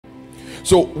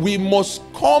So we must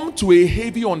come to a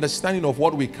heavy understanding of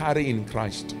what we carry in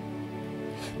Christ.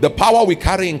 The power we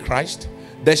carry in Christ,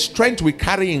 the strength we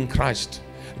carry in Christ,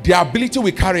 the ability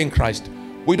we carry in Christ.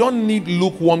 We don't need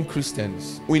lukewarm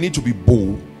Christians. We need to be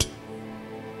bold.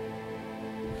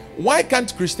 Why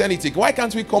can't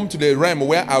we come to the realm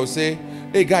where I'll say,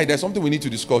 hey guy, there's something we need to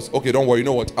discuss. Okay, don't worry, you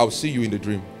know what? I'll see you in the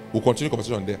dream. We'll continue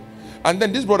conversation there. And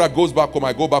then this brother goes back home,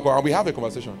 I go back home, and we have a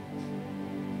conversation.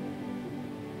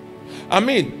 I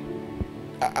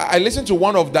mean, I listened to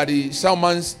one of Daddy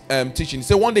Salman's teaching. He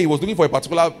said one day he was looking for a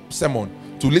particular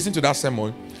sermon to listen to that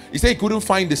sermon. He said he couldn't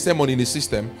find the sermon in the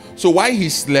system. So while he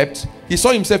slept, he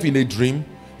saw himself in a dream.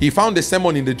 He found the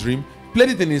sermon in the dream,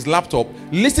 played it in his laptop,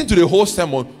 listened to the whole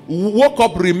sermon, woke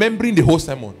up remembering the whole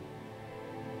sermon.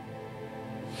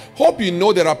 Hope you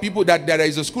know there are people that there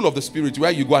is a school of the spirit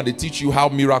where you go and they teach you how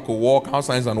miracle work, how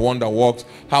signs and wonder works,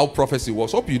 how prophecy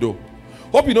works. Hope you know.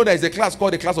 Hope you know there is a class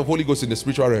called the class of Holy Ghost in the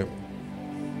spiritual realm.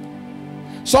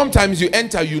 Sometimes you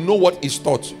enter, you know what is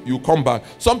taught, you come back.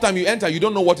 Sometimes you enter, you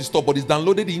don't know what is taught, but it's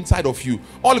downloaded inside of you.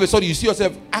 All of a sudden you see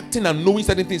yourself acting and knowing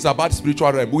certain things about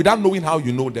spiritual realm without knowing how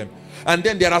you know them. And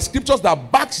then there are scriptures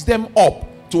that backs them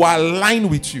up to align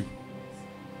with you.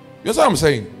 You know what I'm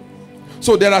saying?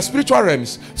 So there are spiritual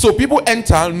realms. So people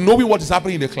enter knowing what is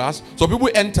happening in the class. So people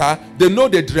enter, they know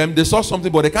they dreamed, they saw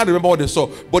something, but they can't remember what they saw.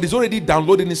 But it's already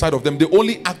downloaded inside of them. They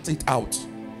only act it out.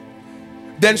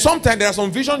 Then sometimes there are some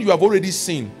vision you have already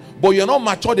seen, but you're not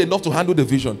matured enough to handle the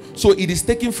vision. So it is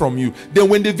taken from you. Then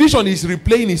when the vision is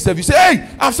replaying itself, you say, hey,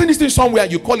 I've seen this thing somewhere.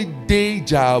 You call it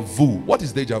deja vu. What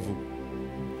is deja vu?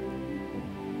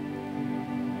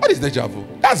 What is deja vu?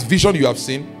 That's vision you have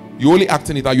seen. You only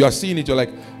acting it out. You are seeing it. You're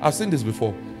like, I've seen this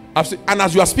before. And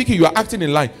as you are speaking, you are acting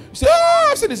in line. You say, oh,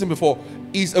 I've seen this before.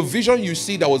 It's a vision you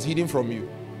see that was hidden from you,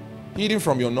 hidden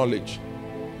from your knowledge.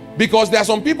 Because there are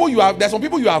some people you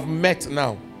have met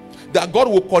now that God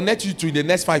will connect you to in the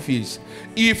next 5 years.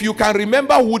 If you can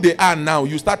remember who they are now,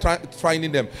 you start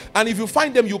finding them. And if you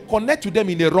find them, you connect to them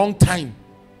in the wrong time,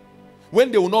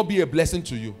 when they will not be a blessing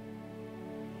to you.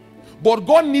 But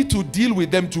God needs to deal with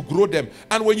them to grow them.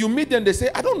 And when you meet them, they say,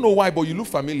 I don't know why, but you look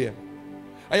familiar.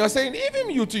 And you're saying,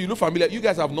 even you two, you look familiar. You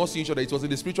guys have not seen each other. It was in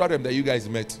the spiritual realm that you guys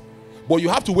met. But you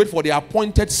have to wait for the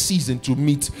appointed season to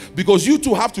meet. Because you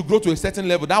two have to grow to a certain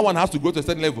level. That one has to grow to a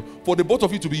certain level for the both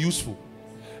of you to be useful.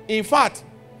 In fact,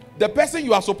 the person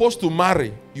you are supposed to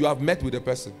marry, you have met with the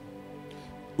person.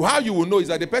 How you will know is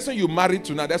that the person you married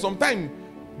to now, there's sometimes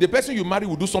the person you marry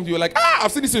will do something, you're like,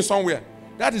 I've seen this in somewhere.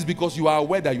 That is because you are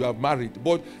aware that you have married.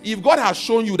 But if God has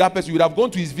shown you that person, you would have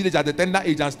gone to his village at the tender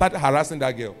age and started harassing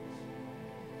that girl.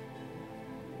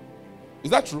 Is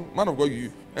that true? Man of God,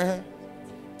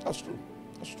 That's true.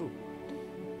 That's true.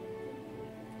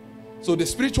 So the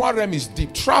spiritual realm is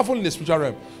deep. Travel in the spiritual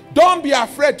realm. Don't be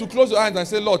afraid to close your eyes and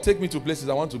say, Lord, take me to places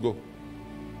I want to go.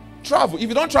 Travel. If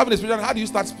you don't travel in the spiritual realm, how do you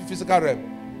start physical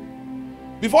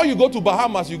realm? Before you go to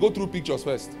Bahamas, you go through pictures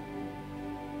first.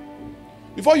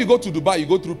 Before you go to Dubai, you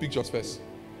go through pictures first.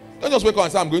 Don't just wake up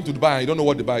and say, I'm going to Dubai and you don't know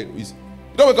what Dubai is.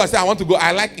 You don't wake up and say, I want to go,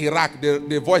 I like Iraq.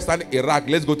 The voice standing Iraq,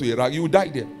 let's go to Iraq. You will die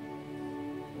there.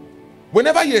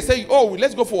 Whenever you say, oh,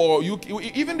 let's go for UK,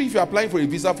 even if you're applying for a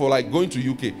visa for like going to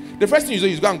UK, the first thing you do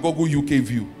is go and Google UK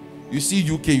view. You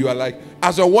see UK, you are like,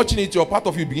 as you're watching it, your part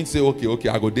of you begins to say, okay,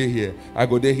 I go there here, I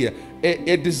go there here.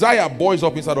 A desire boils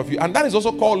up inside of you. And that is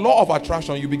also called law of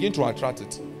attraction. You begin to attract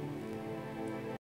it.